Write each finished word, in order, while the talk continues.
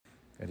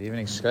Good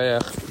evening,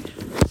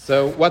 Shkoyach.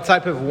 So what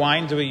type of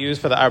wine do we use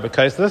for the Arba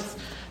Kosos?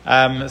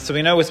 So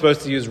we know we're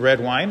supposed to use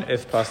red wine,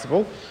 if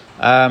possible.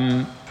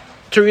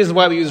 Two reasons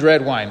why we use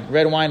red wine.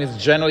 Red wine is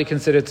generally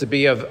considered to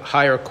be of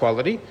higher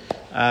quality.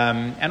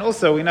 And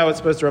also, we know it's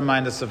supposed to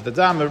remind us of the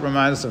dam, it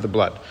reminds us of the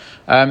blood.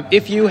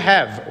 If you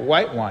have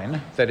white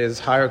wine that is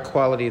higher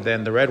quality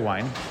than the red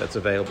wine that's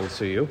available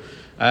to you,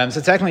 so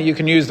technically you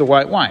can use the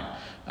white wine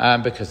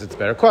because it's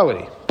better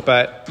quality.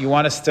 But you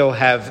want to still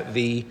have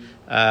the...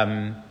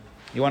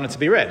 you want it to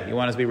be red. You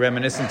want it to be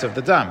reminiscent of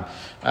the dam.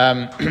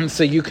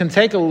 So you can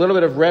take a little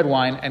bit of red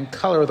wine and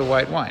color the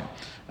white wine.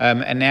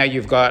 And now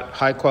you've got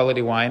high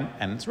quality wine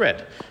and it's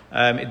red.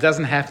 It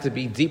doesn't have to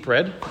be deep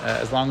red,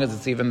 as long as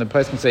it's even, the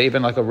post can say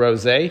even like a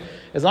rosé.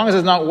 As long as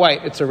it's not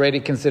white, it's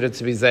already considered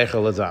to be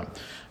zeicher l'dam.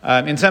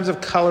 In terms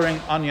of coloring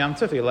on Yom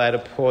Tov, you're allowed to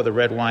pour the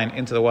red wine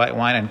into the white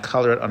wine and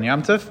color it on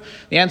Yom Tov.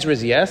 The answer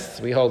is yes.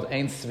 We hold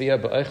ein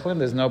svia ba'ochlin.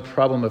 There's no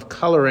problem of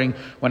coloring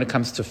when it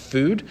comes to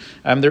food.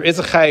 There is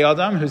a Chai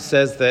Adam who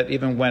says that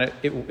even when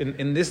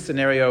in this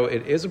scenario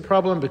it is a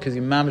problem because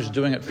you're mamish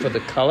doing it for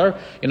the color.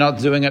 You're not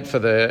doing it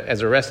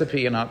as a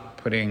recipe. You're not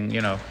putting,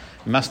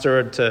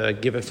 mustard to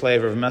give a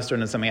flavor of mustard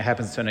and something that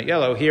happens to turn it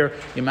yellow. Here,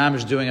 your mom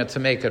is doing it to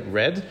make it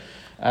red.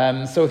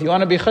 So if you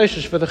want to be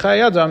choshesh for the Chai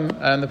Adam,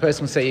 the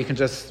person will say you can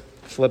just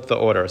flip the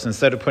order. So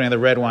instead of putting the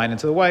red wine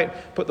into the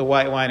white, put the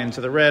white wine into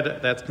the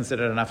red. That's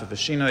considered enough of a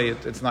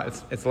shinoi.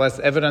 It's less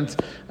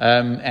evident,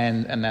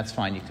 and that's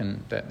fine. You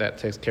can that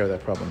takes care of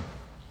that problem.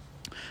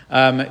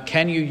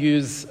 Can you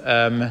use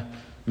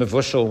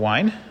mevushal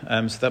wine?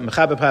 So that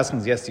mechaber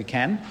paskins, yes, you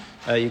can.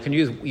 You can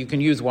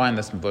use wine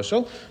that's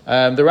mevushal.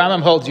 The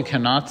Rambam holds you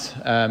cannot,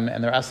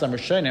 and there are some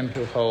Rishonim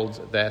who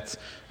hold that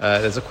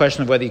there's a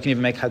question of whether you can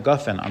even make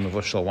hagafen on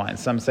mevushal wine.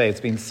 Some say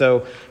it's been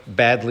so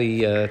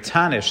badly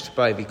tarnished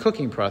by the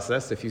cooking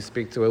process. If you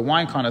speak to a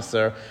wine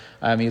connoisseur,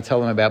 you tell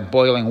them about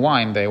boiling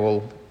wine, they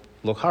will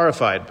look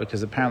horrified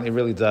because apparently it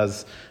really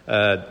does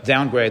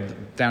downgrade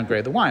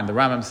the wine. The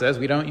Rambam says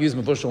we don't use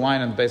mevushal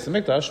wine in the Beis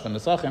Hamikdash from the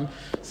Sachim,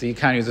 so you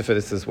can use it for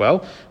this as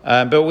well.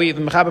 But the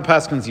Mechaber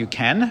Paskins you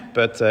can,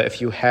 but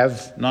if you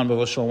have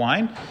non-mevushal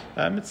wine,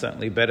 it's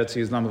certainly better to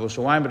use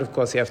non-mevushal wine. But of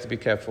course, you have to be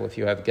careful if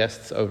you have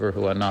guests over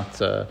who are not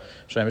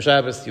Shem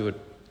Shabbos.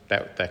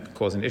 That could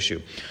cause an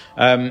issue.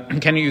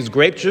 Can you use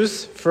grape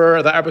juice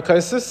for the Arba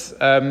Kosos?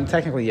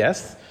 Technically,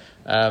 yes.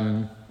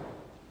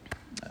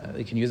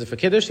 You can use it for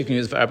Kiddush, you can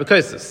use it for Arba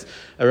Kosos.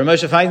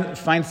 Ramosha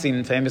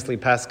Feinstein famously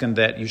paskined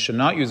that you should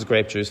not use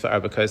grape juice for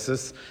Arba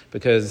Kosos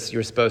because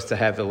you're supposed to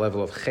have the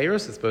level of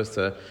chayrus. It's supposed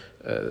to,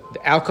 the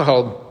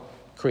alcohol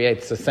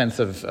creates a sense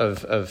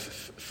of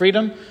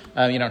freedom.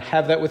 You don't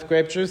have that with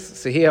grape juice.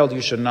 So he held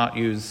you should not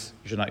use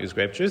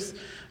grape juice.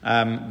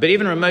 But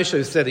even Ramosha,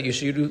 who said that you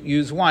should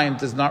use wine,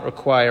 does not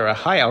require a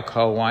high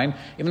alcohol wine.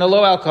 Even a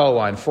low alcohol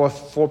wine,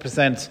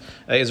 4%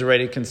 is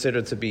already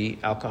considered to be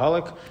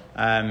alcoholic,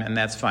 and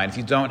that's fine. If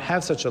you don't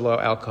have such a low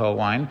alcohol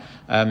wine,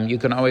 you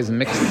can always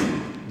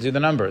do the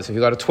numbers. If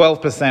you've got a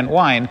 12%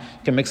 wine,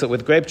 you can mix it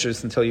with grape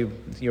juice until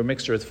your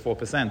mixture is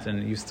 4%,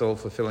 and you're still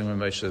fulfilling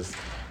Ramosha's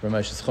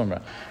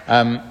chumrah.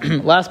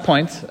 Last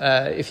point,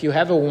 if you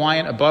have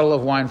a bottle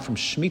of wine from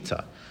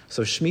Shemitah,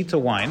 so Shemitah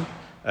wine,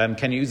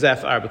 can you use that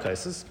for Arba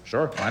Kosos?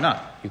 Sure, why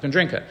not? You can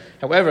drink it.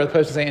 However, the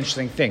person says an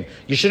interesting thing.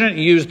 You shouldn't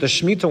use the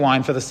Shemitah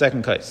wine for the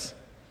second kos.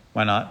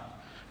 Why not?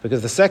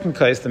 Because the second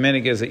kos, the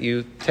minhag is that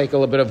you take a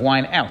little bit of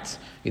wine out.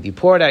 You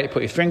pour it out, you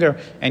put your finger,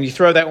 and you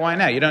throw that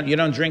wine out. You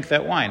don't drink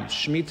that wine.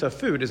 Shemitah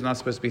food is not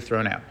supposed to be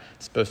thrown out.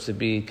 It's supposed to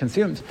be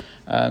consumed,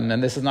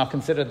 and this is not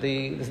considered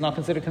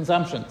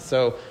consumption.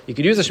 So you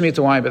could use the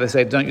Shemitah wine, but they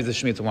say don't use the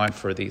Shemitah wine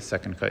for the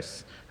second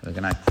kos. Have a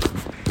good night.